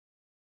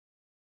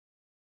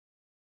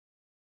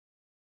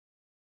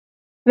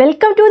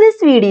Welcome to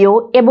this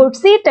video about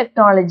seed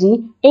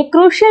technology, a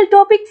crucial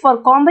topic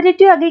for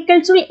competitive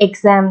agricultural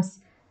exams.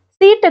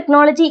 Seed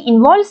technology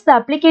involves the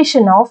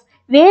application of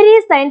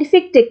various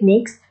scientific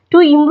techniques to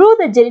improve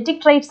the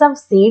genetic traits of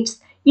seeds,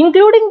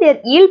 including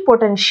their yield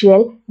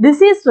potential,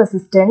 disease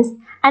resistance,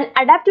 and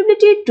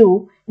adaptability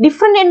to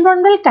different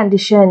environmental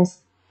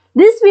conditions.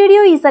 This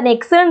video is an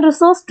excellent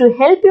resource to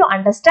help you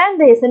understand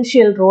the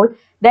essential role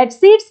that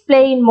seeds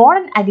play in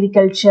modern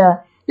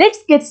agriculture.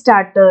 Let's get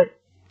started.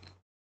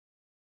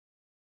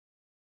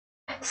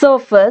 So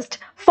first,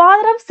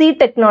 father of seed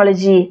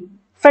technology,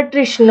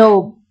 Friedrich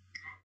Nob.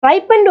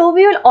 Ripened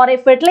ovule or a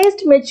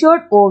fertilized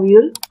matured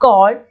ovule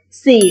called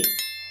seed.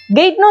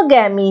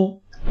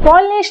 Geitonogamy,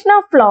 pollination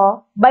of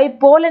flower by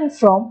pollen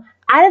from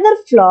another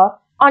flower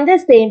on the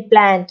same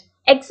plant.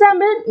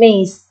 Example,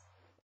 maize.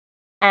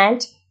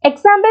 And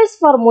examples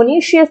for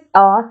monoecious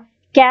are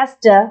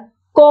castor,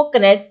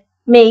 coconut,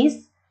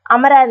 maize,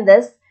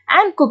 amaranthus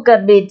and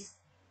cucurbits.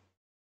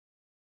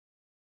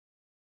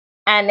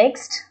 And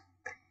next,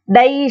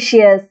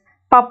 dioecious,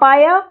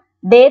 papaya,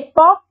 date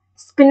palm,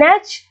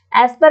 spinach,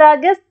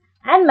 asparagus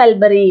and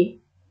mulberry.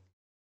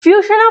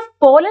 Fusion of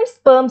pollen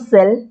sperm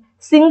cell,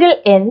 single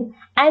N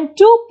and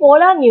two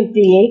polar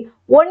nuclei,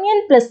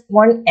 1N plus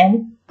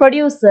 1N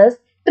produces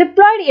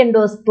triploid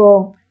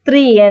endosperm,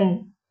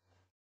 3N.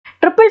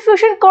 Triple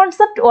fusion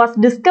concept was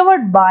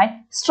discovered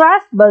by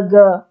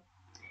Strasburger.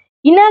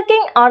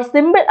 Innerking or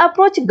simple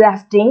approach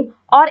grafting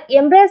or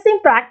embracing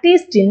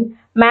practiced in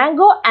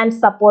mango and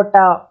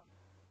sapota.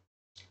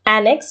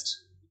 And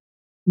next,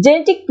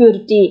 genetic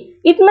purity.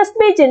 It must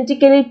be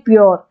genetically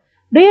pure.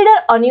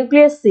 Breeder or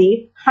nucleus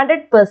seed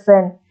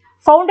 100%.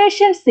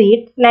 Foundation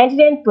seed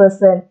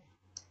 99%.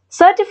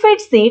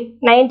 Certified seed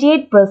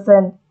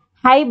 98%.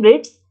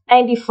 Hybrids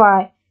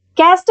 95%.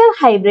 Castor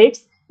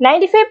hybrids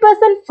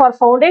 95% for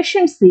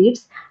foundation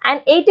seeds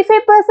and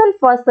 85%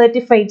 for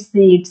certified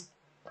seeds.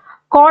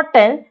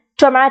 Cotton,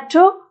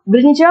 tomato,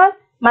 brinjal,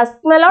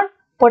 muskmelon,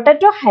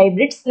 potato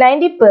hybrids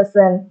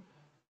 90%.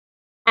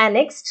 And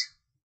next,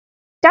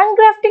 tongue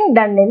grafting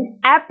done in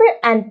apple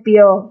and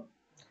pear.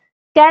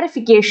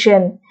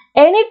 Scarification.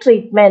 Any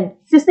treatment,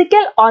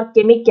 physical or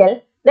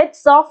chemical, that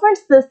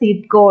softens the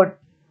seed coat.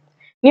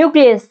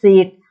 Nucleus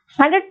seed.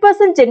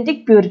 100%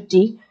 genetic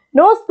purity,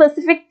 no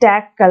specific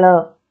tag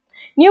color.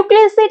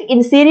 Nucleus seed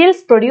in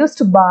cereals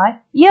produced by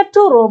year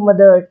 2 row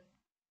method.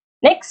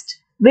 Next,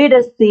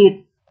 breeder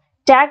seed.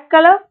 Tag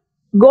color,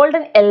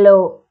 golden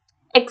yellow.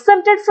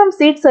 Exempted from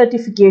seed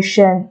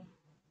certification.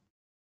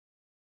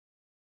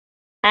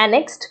 And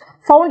next,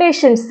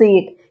 foundation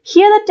seed.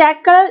 Here the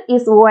tag color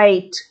is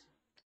white.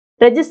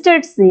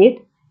 Registered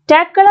seed.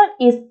 Tag color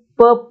is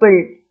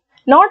purple.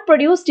 Not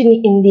produced in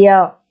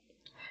India.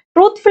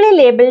 Truthfully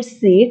labeled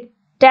seed.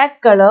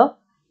 Tag color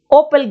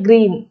opal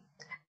green.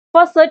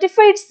 For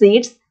certified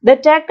seeds, the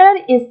tag color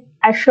is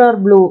azure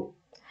blue.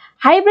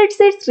 Hybrid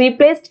seeds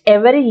replaced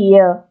every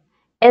year.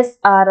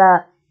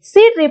 SRR.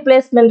 Seed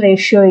replacement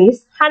ratio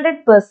is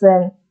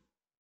 100%.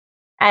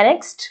 And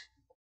next,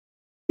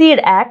 Seed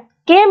Act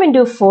came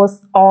into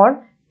force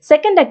on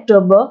 2nd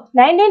October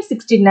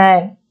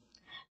 1969.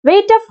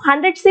 Weight of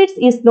 100 seeds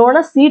is known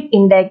as seed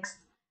index.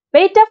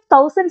 Weight of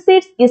 1000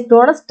 seeds is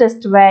known as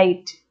test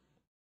weight.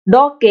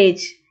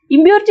 Dosage,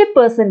 impurity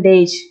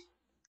percentage.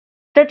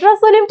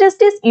 Tetrasolim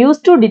test is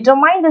used to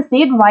determine the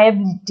seed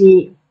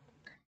viability.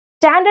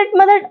 Standard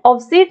method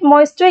of seed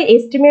moisture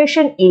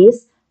estimation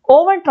is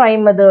oven try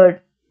method.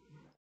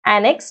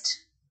 And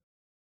next,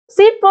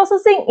 seed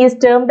processing is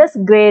termed as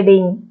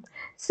grading.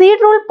 Seed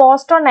rule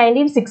passed on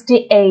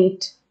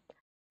 1968.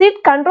 Seed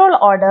control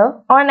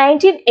order on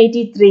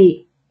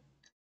 1983.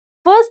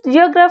 First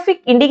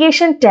geographic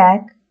indication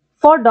tag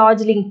for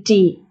Darjeeling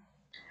tea.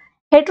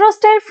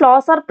 Heterostyle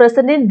flowers are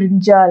present in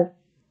brinjal.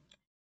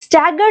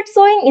 Staggered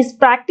sowing is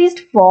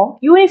practiced for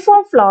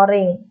uniform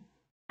flowering.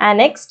 And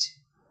next,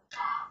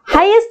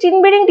 highest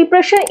inbreeding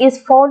depression is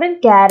found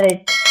in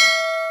carrot.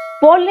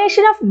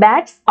 Pollination of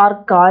bats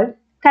are called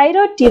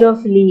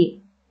chiroterophily.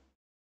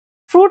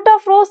 Fruit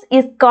of rose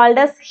is called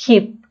as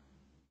hip.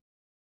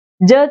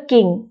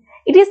 Jerking.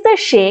 It is the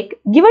shake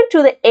given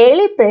to the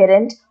early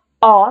parent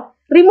or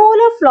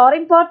removal of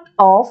flowering part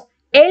of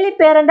early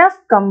parent of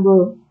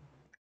kambu.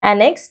 And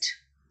next,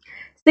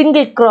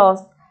 single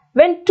cross.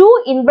 When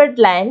two inbred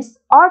lines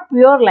or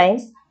pure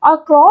lines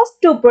are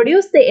crossed to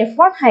produce the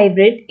F1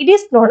 hybrid, it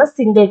is known as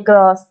single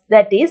cross,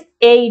 that is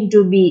A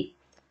into B.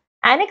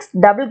 And next,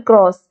 double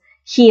cross.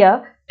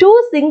 Here,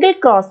 two single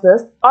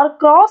crosses are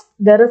crossed,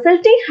 the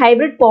resulting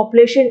hybrid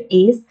population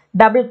is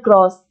double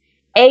cross,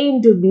 A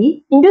into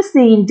B into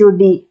C into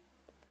D.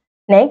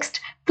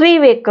 Next,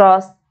 three-way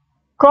cross.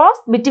 Cross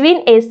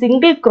between a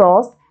single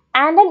cross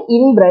and an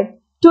inbred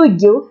to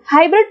give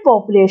hybrid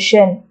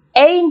population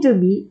A into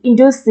B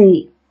into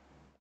C.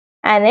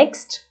 And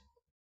next,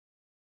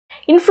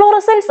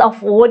 inflorescence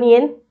of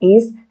onion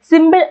is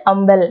symbol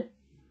umbel.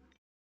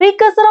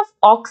 Precursor of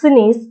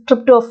auxin is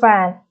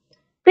tryptophan.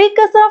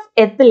 Precursor of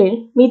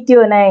ethylene,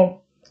 methionine.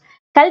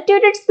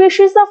 Cultivated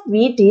species of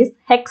wheat is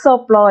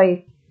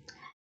hexaploid.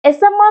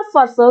 SMR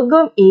for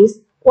sorghum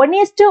is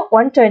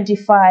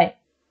 1:125.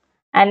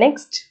 And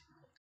next,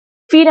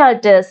 phenol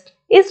test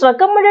is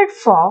recommended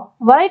for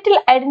varietal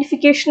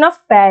identification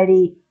of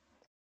paddy.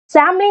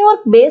 Sampling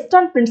work based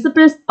on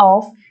principles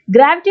of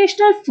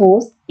gravitational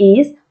force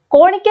is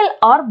conical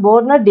or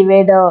Borner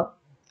divider.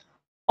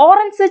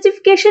 Orange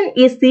certification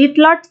is seed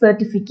lot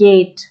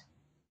certificate.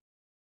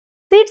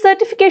 Seed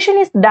certification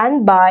is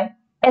done by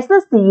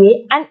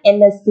SSCA and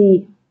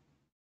NSC.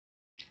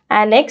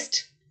 And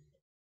next,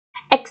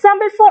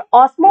 example for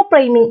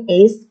osmopriming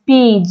is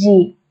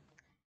PEG.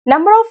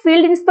 Number of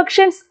field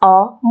inspections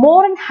are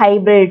more in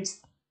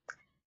hybrids.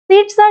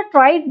 Seeds are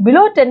tried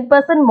below 10%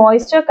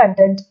 moisture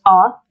content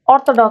or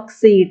orthodox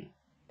seed.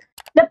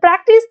 The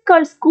practice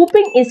called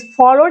scooping is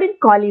followed in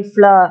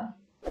cauliflower.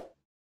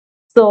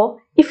 So,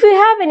 if you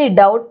have any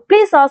doubt,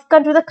 please ask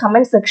under the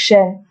comment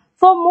section.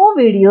 For more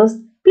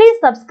videos, please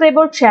subscribe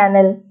our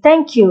channel.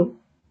 Thank you.